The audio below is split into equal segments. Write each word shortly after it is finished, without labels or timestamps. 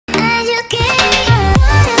Hi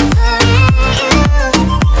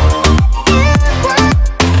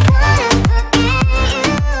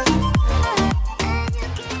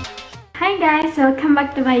guys! Welcome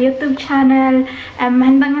back to my YouTube channel.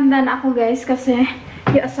 Handang-handa na ako guys kasi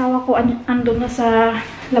yung asawa ko andun na sa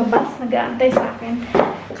labas, nag-aantay sa akin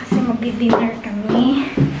kasi mag-dinner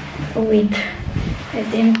kami. Oh wait, I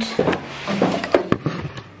didn't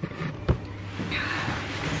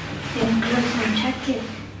close my jacket.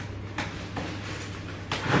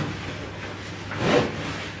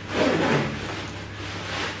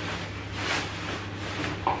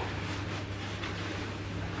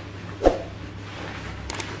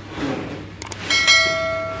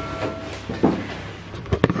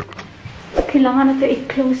 Kailangan natin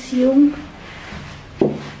i-close yung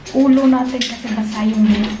ulo natin kasi basa yung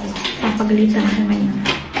hair ko. Papagalitan siya ngayon.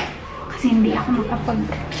 Kasi hindi ako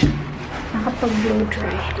nakapag-blow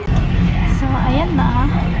dry. So, ayan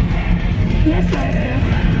na. Yes,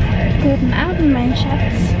 good na out my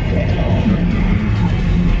shots.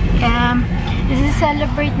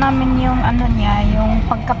 Isi-celebrate namin yung ano niya, yung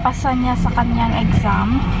pagkapasa niya sa kanyang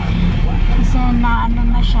exam. Kasi na ano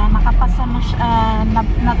na siya, nakapasa na siya,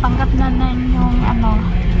 natanggap na yung ano,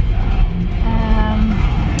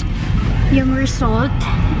 yung result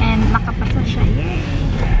and nakapasa siya. Yay!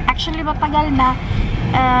 Actually, matagal na.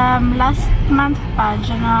 Last month pa,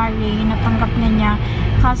 January, natanggap na niya.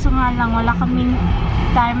 Kaso nga lang, wala kaming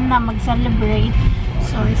time na mag-celebrate.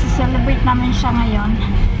 So, isi-celebrate namin siya ngayon.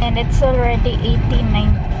 And it's already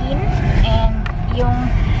 18-19. And yung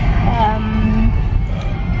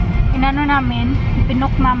inano namin,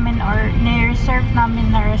 pinook namin or ni-reserve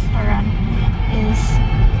namin na restaurant is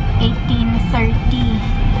 18:30.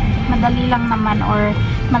 Madali lang naman or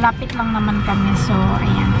malapit lang naman kami. So,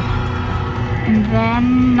 ayan. And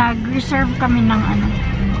then, nag-reserve kami ng ano,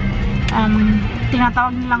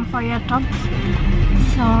 tinatawag nilang Foya Talks.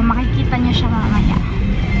 So, makikita niyo siya mamaya.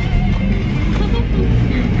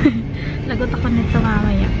 Lagot ako nito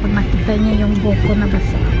mamaya pag nakita niya yung buko na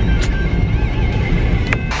basa.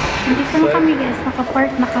 Dito na kami guys,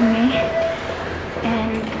 nakapark na kami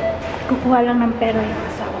and kukuha lang ng pera yung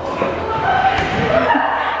asawa ko.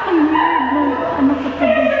 Ano ko ito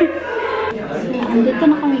ba? So, andito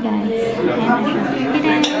na kami guys. Ayan.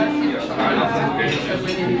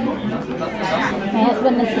 My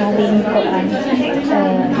husband is having koan.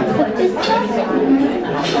 What is that?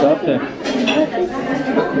 Sorte. What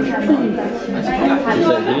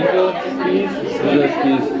is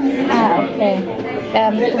Cheese? Ah, okay.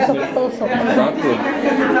 Tusok-tusok. Taco.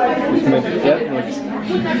 Ist mit Erdnuss.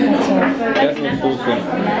 Erdnusssoße.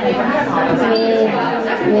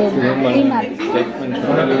 With peanut.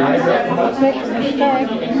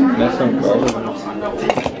 Messer und Gabel.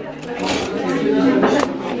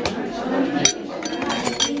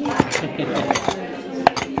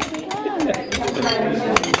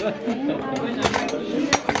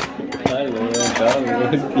 Hallo, da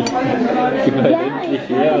gib mal endlich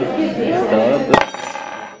her. Das dauert.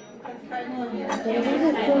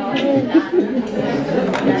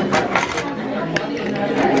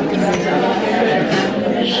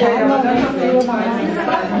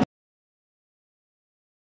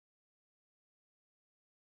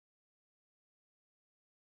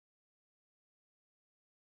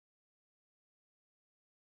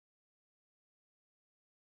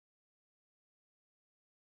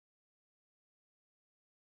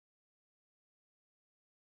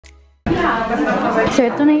 So,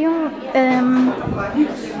 ito na yung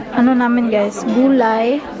ano namin guys,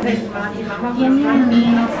 gulay. Yan yung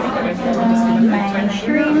may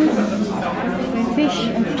shrimp, fish,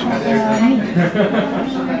 at meat.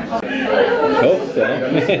 Kocht, ja.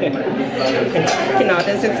 Genau,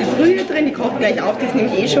 da ist jetzt die Brühe drin, die kocht gleich auf, die ist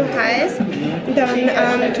nämlich eh schon heiß. Und dann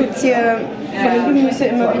tut sie von dem Gemüse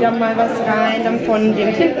immer wieder mal was rein, dann von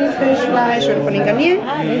dem Tintenfischfleisch oder von den Garnelen.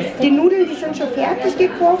 Die Nudeln, die sind schon fertig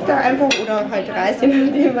gekocht, da einfach, oder halt Reis, je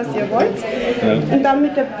nachdem, was ihr wollt. Und dann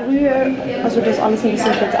mit der Brühe, also das alles ein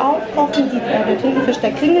bisschen kurz aufkochen. Der Tintenfisch,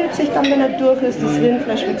 der klingelt sich dann, wenn er durch ist, das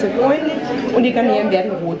Rindfleisch wird so bräunlich und die Garnelen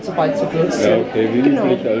werden rot, sobald sie durch sind. Ja, okay, wie genau.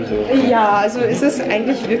 Also. Ja, also es ist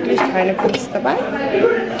eigentlich wirklich keine Kunst dabei.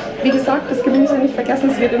 Wie gesagt, das Gemüse nicht vergessen,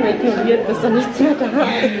 es wird immer ignoriert, bis da nichts mehr da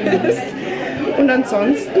ist. Und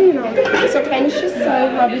ansonsten, genau, so eine kleine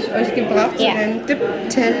Schüssel habe ich euch gebracht, so einen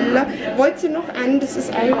Dip-Teller. Wollt ihr noch einen? Das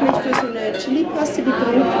ist eigentlich für so eine Chili-Paste, die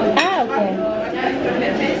bringt. Ah, okay.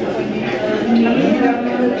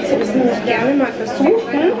 Sie das nämlich gerne mal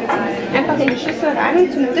versuchen. Einfach in die Schüssel rein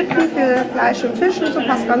und zum Dippen für Fleisch und Fisch und so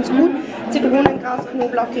passt ganz gut. Zitronengras,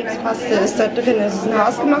 Knoblauchkekspaste ist da drin. Es ist eine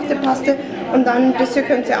hausgemachte Paste Und dann das hier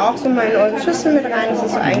könnt ihr auch so mal in eure Schüssel mit rein. Das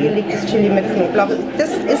ist so eingelegtes Chili mit Knoblauch.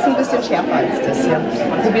 Das ist ein bisschen schärfer als das hier.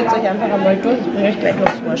 Probiert es euch einfach einmal durch. Ich bringe euch gleich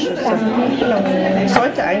noch so eine Schüssel. Genau.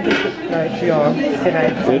 Sollte eigentlich gleich, ja,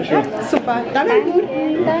 bereit sein. Ja, super, dann gut.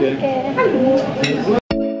 Danke.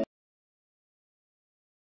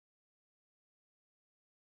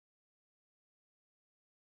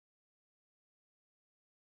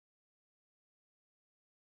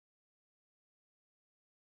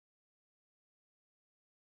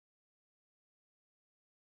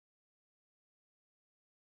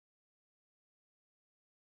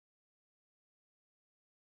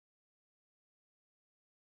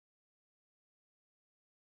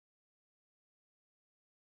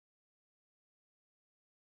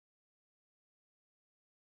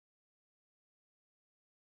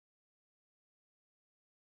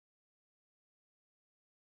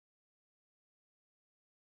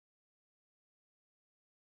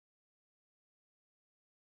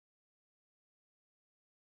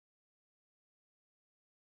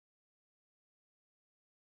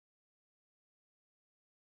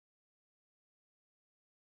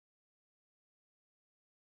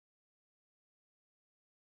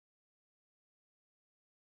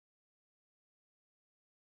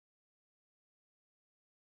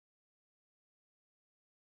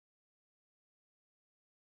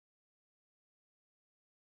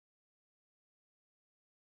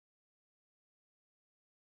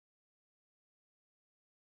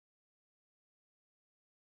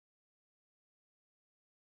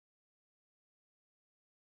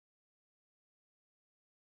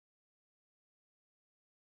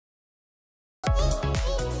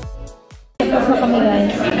 Tapos na kami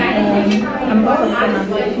guys. Ang busog ko na.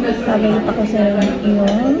 Pagkita ko sa yung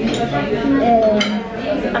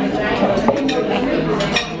after.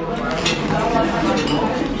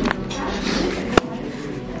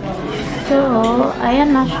 So,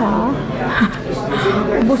 ayan na siya.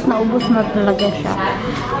 Ubus na talaga siya.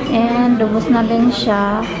 And ubus na din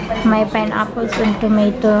siya. May pineapples and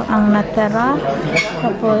tomato ang natira.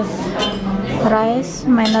 Tapos rice,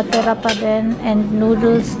 may natira pa din, and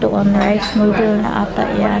noodles doon, rice noodle na ata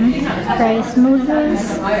yan, rice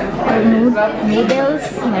noodles or noodles,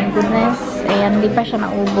 my goodness, ayan, di pa siya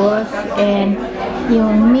naubos, and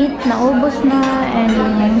yung meat naubos na, and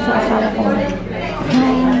yung sa asawa ko,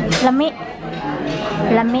 lami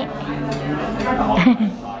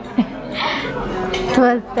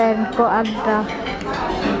 12:10 ko agda.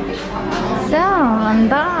 So,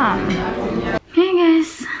 andam. Hey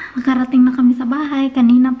guys, nakarating na kami sa bahay.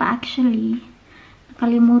 Kanina pa actually.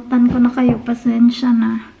 Nakalimutan ko na kayo. Pasensya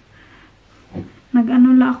na.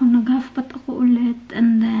 Nag-ano lang ako. Nag-half-pot ako ulit.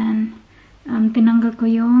 And then, tinanggal ko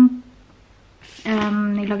yung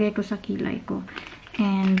nilagay ko sa kilay ko.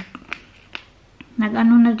 And,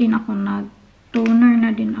 nag-ano na din ako. Nag-toner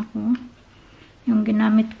na din ako. Yung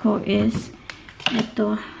ginamit ko is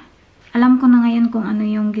ito. Alam ko na ngayon kung ano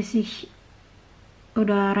yung Gesicht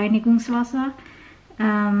oder Reinigungswasser.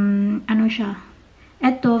 Ano siya?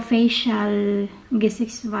 Ito, facial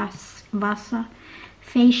Gesichtswasser.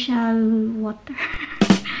 Facial water.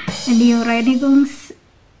 And yung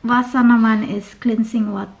Reinigungswasser naman is cleansing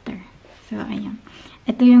water. So, ayan.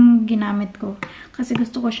 Ito yung ginamit ko. Kasi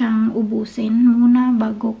gusto ko siyang ubusin muna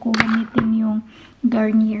bago ko gamitin yung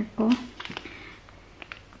Garnier ko.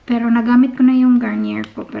 Pero nagamit ko na yung Garnier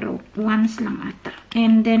ko. Pero once lang ata.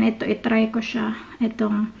 And then, ito, itry ko siya.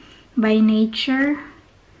 Itong By Nature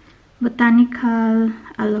Botanical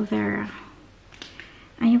Aloe Vera.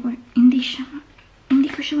 Ayoko, hindi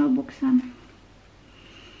ko siya mabuksan.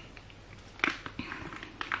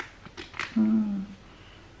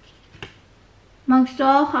 Magst du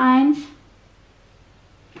auch eins?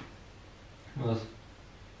 Was?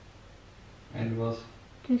 Ein was?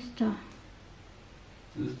 Das da.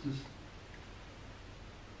 Was ist das?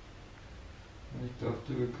 Ich dachte,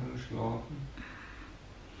 wir können schlafen.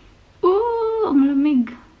 Ang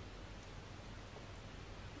lamig.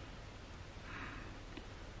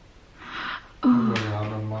 Oh. Ja,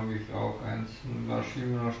 dann mag ich auch eins. Dann wasche ich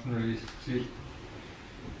mir noch schnell das Gesicht.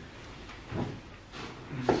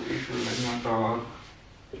 Das ist schon länger dauert.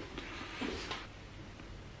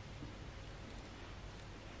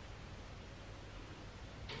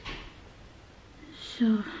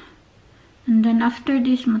 So, and then after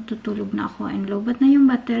this, matutulog na ako. And lobat na yung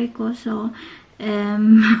battery ko. So,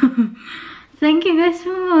 thank you guys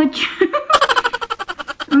so much.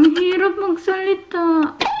 Ang hirap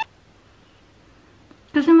magsalita.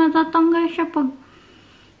 Kasi matatanggal siya pag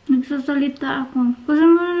nagsasalita ako. Kasi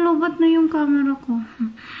malalobat na yung camera ko.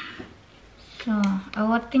 So,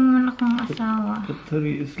 awating mo na kong asawa.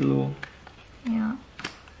 Battery is low. Yeah.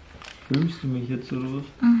 Filmst du mich jetzt oder was?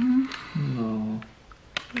 Mhm. No.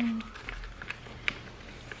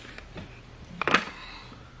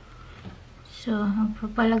 So,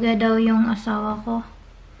 magpapalagay daw yung asawa ko.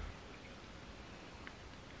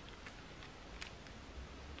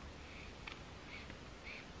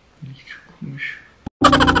 Nicht so komisch.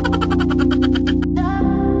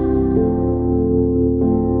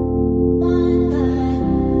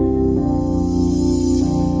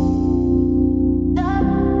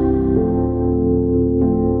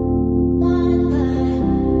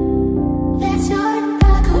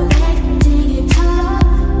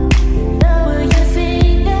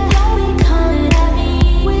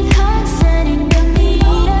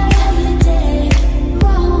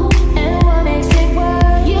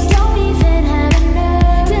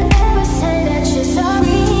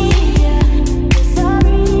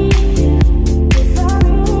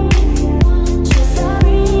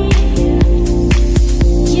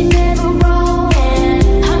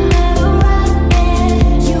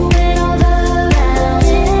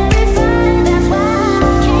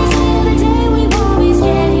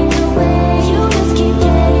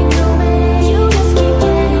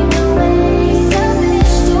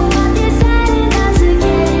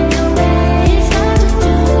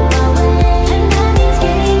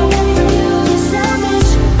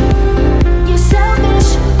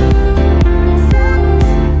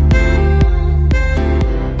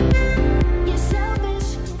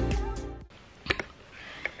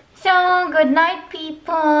 Good night,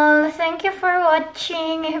 people. Thank you for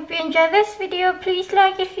watching. I hope you enjoyed this video. Please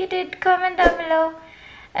like if you did, comment down below,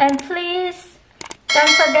 and please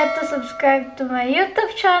don't forget to subscribe to my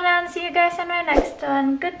YouTube channel. See you guys on my next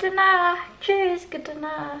one. Good night. Cheers. Good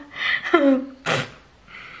night.